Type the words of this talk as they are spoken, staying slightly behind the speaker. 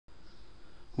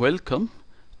Welcome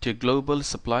to Global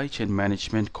Supply Chain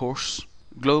Management course.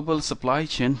 Global supply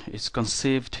chain is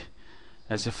conceived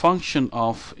as a function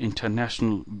of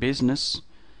international business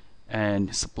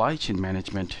and supply chain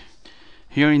management.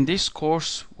 Here in this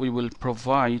course, we will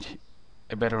provide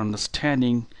a better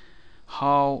understanding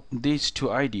how these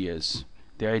two ideas,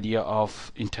 the idea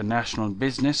of international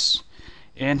business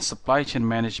and supply chain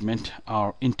management,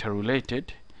 are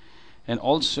interrelated, and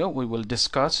also we will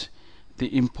discuss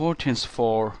the importance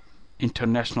for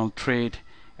international trade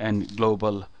and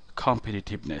global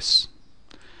competitiveness.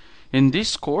 In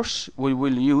this course, we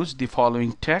will use the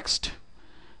following text.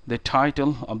 The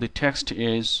title of the text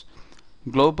is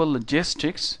Global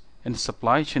Logistics and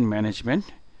Supply Chain Management,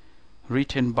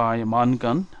 written by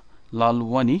Mangan,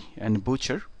 Lalwani and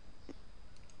Butcher.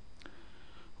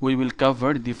 We will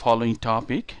cover the following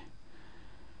topic.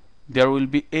 There will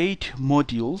be 8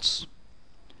 modules.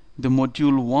 The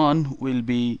module 1 will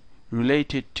be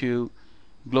related to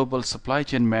global supply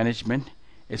chain management,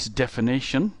 its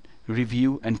definition,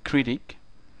 review and critique,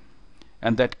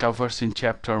 and that covers in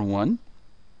chapter 1.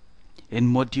 In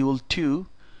module 2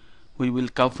 we will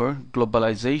cover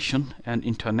globalization and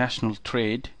international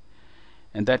trade,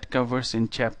 and that covers in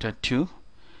chapter 2,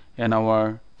 and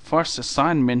our first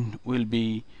assignment will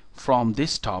be from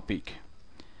this topic.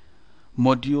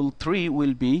 Module 3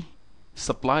 will be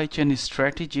supply chain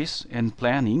strategies and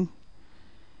planning,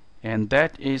 and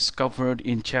that is covered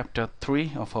in chapter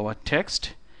 3 of our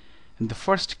text, and the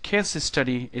first case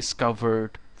study is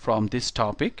covered from this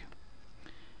topic.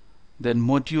 Then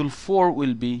module 4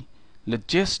 will be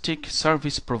logistic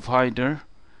service provider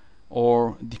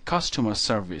or the customer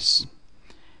service,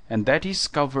 and that is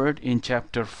covered in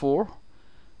chapter 4.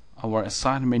 Our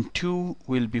assignment 2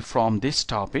 will be from this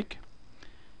topic.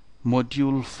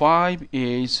 Module 5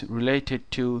 is related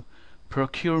to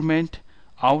procurement,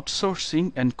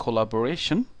 outsourcing and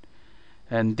collaboration,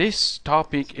 and this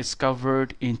topic is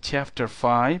covered in chapter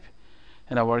 5,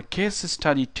 and our case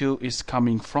study 2 is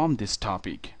coming from this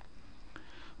topic.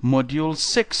 Module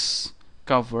 6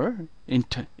 cover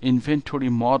inventory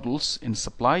models in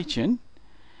supply chain,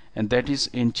 and that is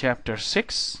in chapter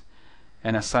 6,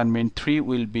 and assignment 3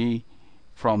 will be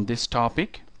from this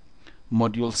topic.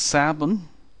 Module 7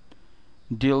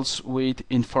 deals with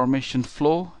information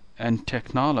flow and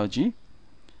technology,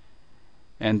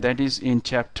 and that is in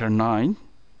chapter 9,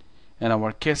 and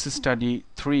our case study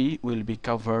 3 will be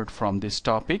covered from this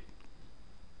topic.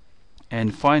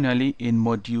 And finally, in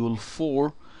module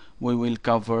 4 we will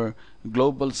cover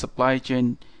global supply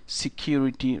chain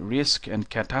security, risk and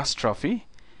catastrophe,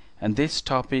 and this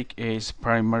topic is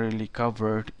primarily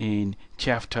covered in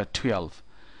chapter 12.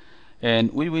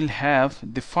 And we will have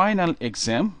the final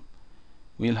exam.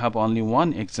 We'll have only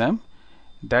one exam.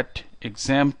 That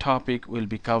exam topic will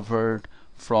be covered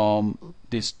from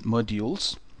these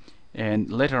modules,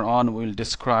 and later on we'll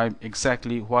describe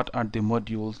exactly what are the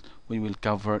modules we will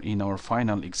cover in our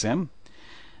final exam.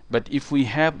 But if we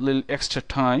have little extra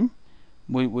time,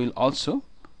 we will also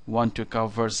want to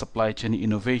cover supply chain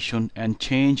innovation and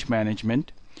change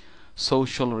management,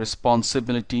 social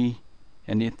responsibility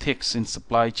and ethics in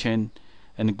supply chain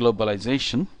and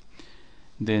globalization,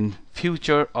 then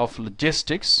future of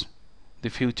logistics, the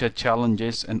future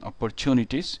challenges and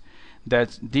opportunities.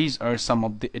 That these are some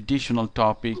of the additional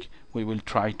topic we will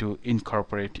try to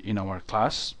incorporate in our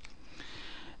class.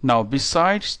 Now,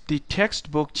 besides the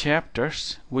textbook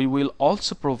chapters, we will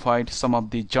also provide some of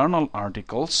the journal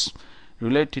articles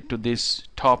related to this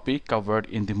topic covered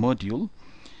in the module,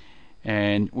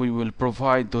 and we will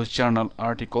provide those journal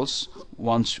articles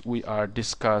once we are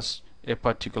discuss a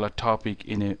particular topic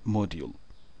in a module.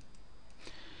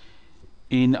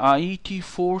 In IET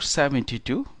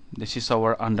 472, this is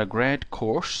our undergrad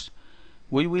course,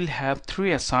 we will have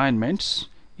 3 assignments,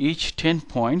 each 10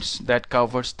 points, that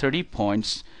covers 30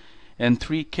 points, and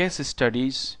 3 case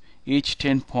studies, each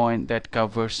 10 points, that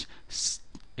covers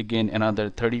again another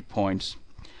 30 points.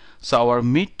 So our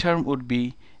midterm would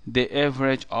be the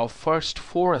average of first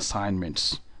 4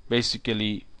 assignments,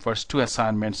 basically first 2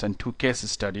 assignments and 2 case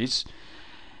studies,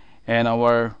 and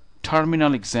our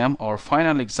terminal exam or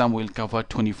final exam will cover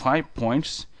 25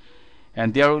 points,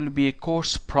 and there will be a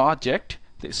course project.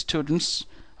 The students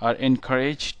are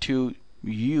encouraged to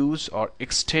use or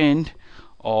extend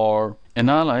or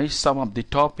analyze some of the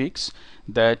topics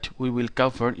that we will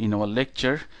cover in our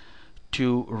lecture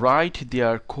to write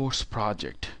their course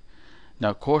project.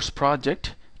 Now, course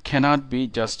project cannot be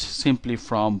just simply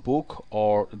from book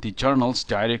or the journals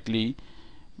directly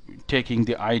taking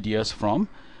the ideas from.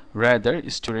 Rather,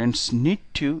 students need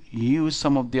to use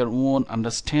some of their own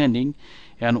understanding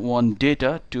and own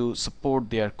data to support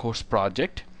their course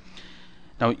project.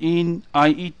 Now in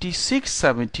IET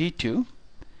 672,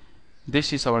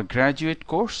 this is our graduate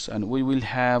course, and we will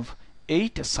have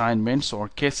 8 assignments or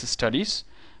case studies,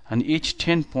 and each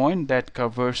 10 point that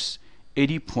covers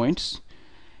 80 points.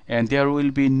 And there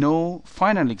will be no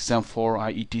final exam for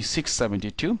IET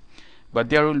 672, but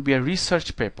there will be a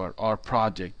research paper or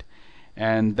project,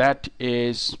 and that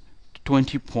is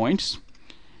 20 points.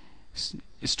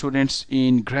 Students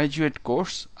in graduate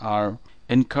course are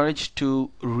encouraged to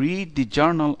read the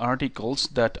journal articles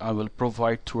that I will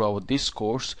provide throughout this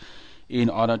course in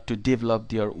order to develop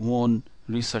their own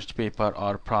research paper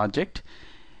or project.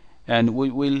 And we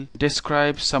will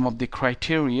describe some of the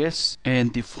criteria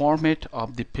and the format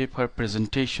of the paper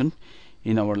presentation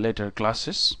in our later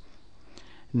classes.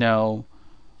 Now,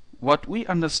 what we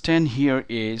understand here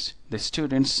is the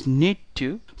students need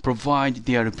to provide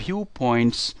their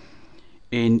viewpoints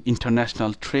in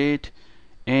international trade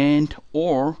and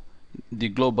or the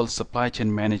global supply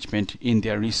chain management in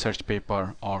their research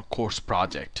paper or course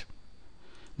project.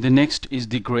 The next is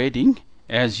the grading.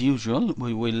 As usual,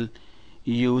 we will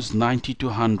use 90 to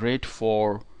 100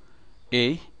 for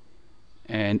A,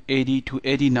 and 80 to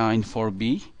 89 for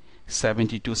B,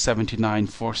 70 to 79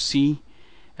 for C,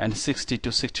 and 60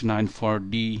 to 69 for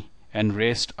D, and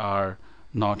rest are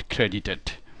not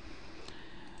credited.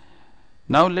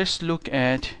 Now let's look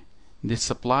at the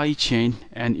supply chain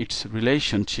and its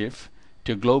relationship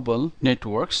to global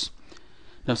networks.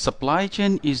 Now, supply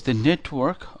chain is the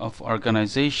network of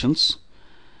organizations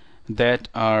that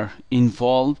are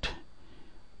involved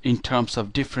in terms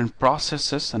of different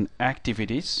processes and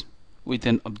activities with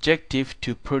an objective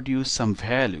to produce some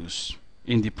values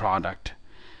in the product,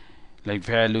 like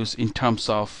values in terms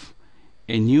of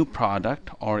a new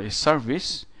product or a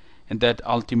service, and that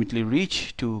ultimately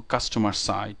reach to customer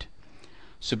side.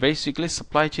 So basically,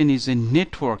 supply chain is a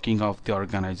networking of the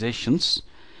organizations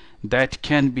that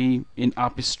can be in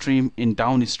upstream, in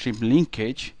downstream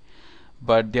linkage,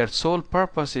 but their sole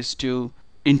purpose is to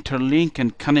interlink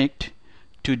and connect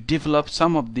to develop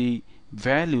some of the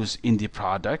values in the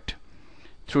product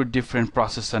through different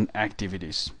process and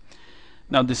activities.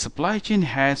 Now, the supply chain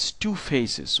has two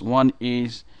phases. One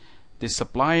is the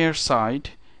supplier side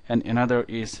and another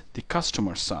is the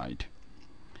customer side.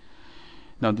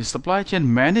 Now, the supply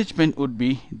chain management would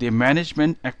be the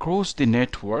management across the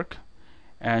network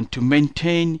and to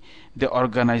maintain the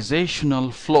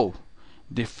organizational flow,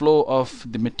 the flow of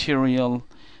the material,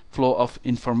 flow of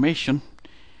information,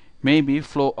 maybe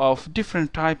flow of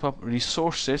different type of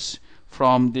resources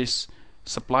from this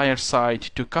supplier side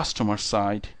to customer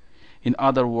side. In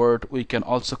other words, we can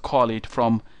also call it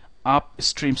from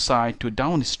upstream side to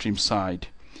downstream side,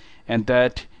 and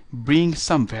that brings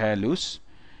some values,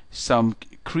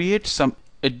 create some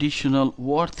additional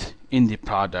worth in the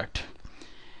product.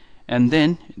 And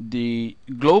then the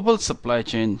global supply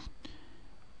chain,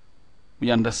 we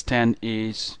understand,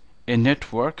 is a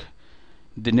network,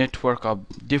 the network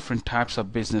of different types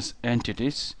of business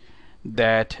entities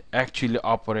that actually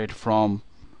operate from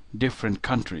different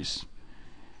countries.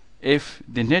 If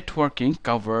the networking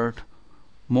covered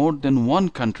more than one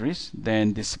countries,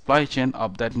 then the supply chain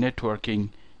of that networking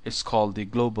is called the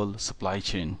global supply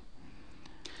chain.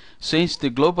 Since the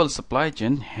global supply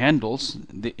chain handles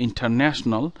the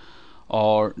international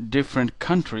or different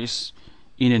countries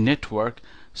in a network,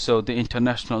 so the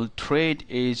international trade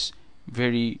is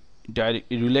very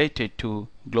directly related to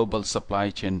global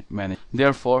supply chain management.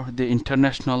 Therefore, the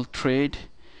international trade,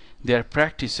 their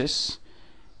practices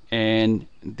and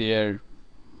their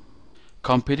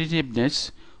competitiveness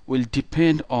will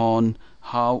depend on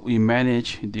how we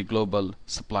manage the global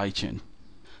supply chain.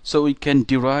 So we can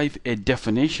derive a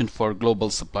definition for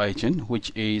global supply chain,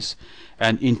 which is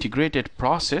an integrated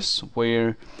process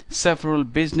where several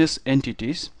business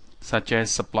entities such as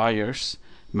suppliers,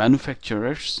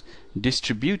 manufacturers,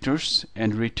 distributors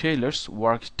and retailers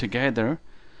work together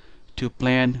to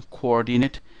plan,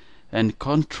 coordinate and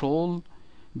control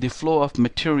the flow of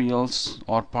materials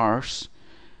or parts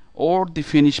or the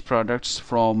finished products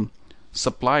from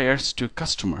suppliers to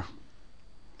customer.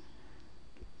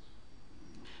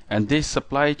 And this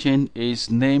supply chain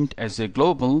is named as a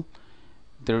global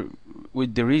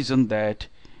with the reason that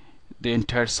the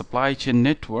entire supply chain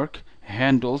network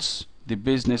handles the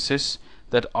businesses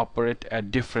that operate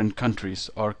at different countries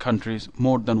or countries,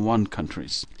 more than one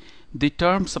countries. The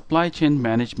term supply chain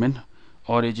management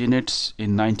originates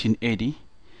in 1980,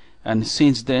 and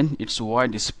since then it's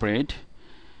widespread.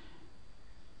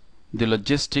 The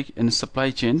logistic and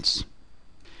supply chains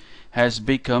has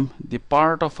become the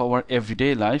part of our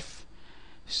everyday life.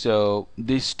 So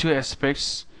these two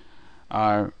aspects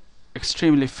are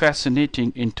extremely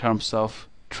fascinating in terms of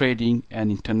trading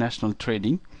and international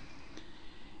trading.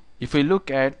 If we look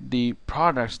at the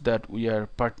products that we are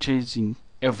purchasing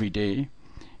every day,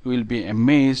 we will be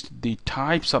amazed the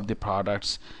types of the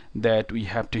products that we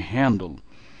have to handle.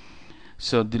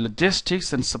 So the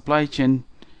logistics and supply chain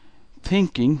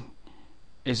thinking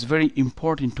is very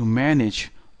important to manage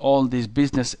all these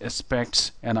business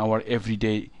aspects and our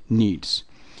everyday needs.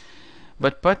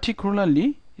 But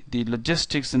particularly the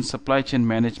logistics and supply chain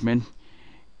management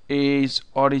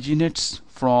originates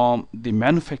from the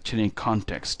manufacturing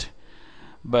context,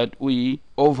 but we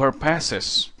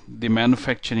overpasses the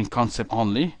manufacturing concept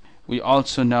only. We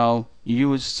also now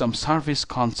use some service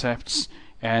concepts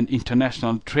and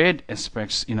international trade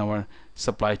aspects in our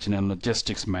supply chain and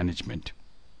logistics management.